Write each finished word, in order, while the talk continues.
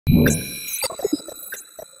Don't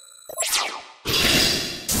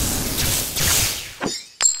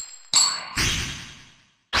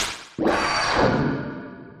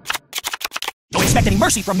expect any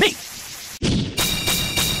mercy from me!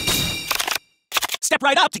 Step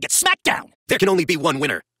right up to get smacked down! There can only be one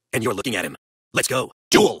winner, and you're looking at him. Let's go.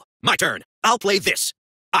 Duel! My turn. I'll play this.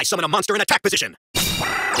 I summon a monster in attack position.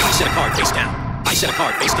 I set a card face down. I set a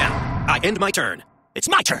card face down. I end my turn. It's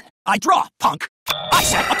my turn. I draw, punk. I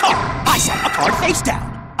set a card. I set a card face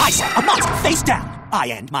down. I set a monster face down. I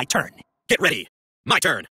end my turn. Get ready. My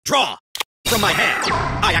turn. Draw. From my hand,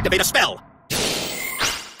 I activate a spell.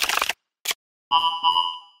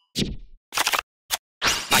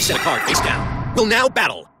 I set a card face down. We'll now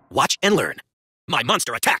battle. Watch and learn. My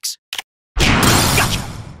monster attacks. Gotcha!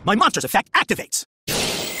 My monster's effect activates.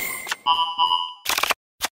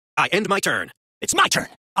 I end my turn. It's my turn.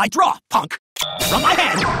 I draw, punk. From my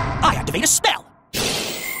hand, I activate a spell.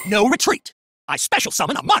 No retreat. I special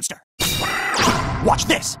summon a monster. Watch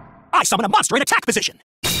this. I summon a monster in attack position.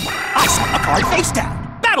 I set a card face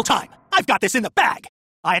down. Battle time. I've got this in the bag.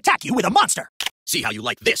 I attack you with a monster. See how you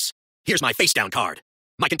like this. Here's my face down card.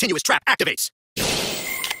 My continuous trap activates.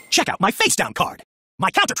 Check out my face down card.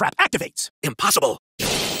 My counter trap activates. Impossible.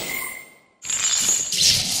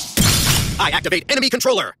 I activate enemy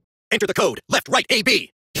controller. Enter the code left, right,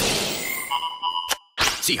 AB.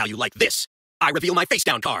 See how you like this. I reveal my face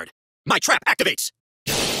down card. My trap activates.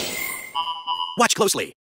 Watch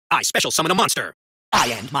closely. I special summon a monster.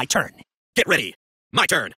 I end my turn. Get ready. My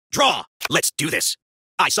turn. Draw. Let's do this.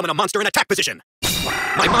 I summon a monster in attack position.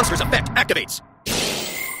 My monster's effect activates.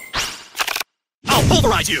 I'll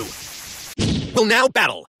pulverize you. We'll now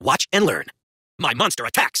battle. Watch and learn. My monster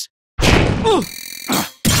attacks.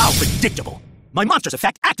 How predictable. My monster's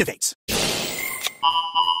effect activates.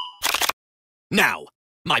 Now,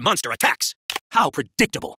 my monster attacks. How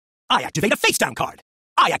predictable. I activate a face down card.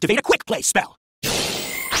 I activate a quick play spell.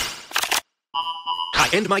 I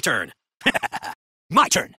end my turn. My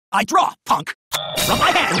turn. I draw, punk. From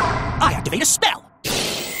my hand, I activate a spell.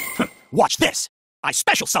 Watch this. I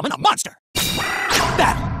special summon a monster.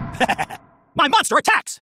 Battle. My monster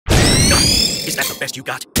attacks. Is that the best you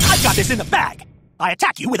got? I've got this in the bag. I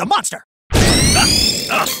attack you with a monster.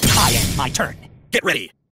 I end my turn. Get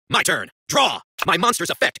ready. My turn. Draw. My monster's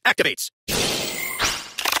effect activates.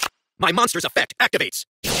 My monster's effect activates.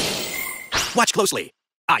 Watch closely.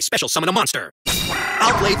 I special summon a monster.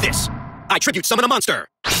 I'll play this. I tribute summon a monster.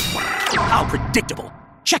 How predictable.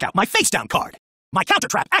 Check out my face down card. My counter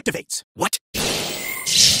trap activates. What?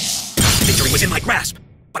 Victory was in my grasp,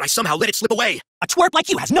 but I somehow let it slip away. A twerp like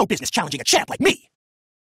you has no business challenging a champ like me.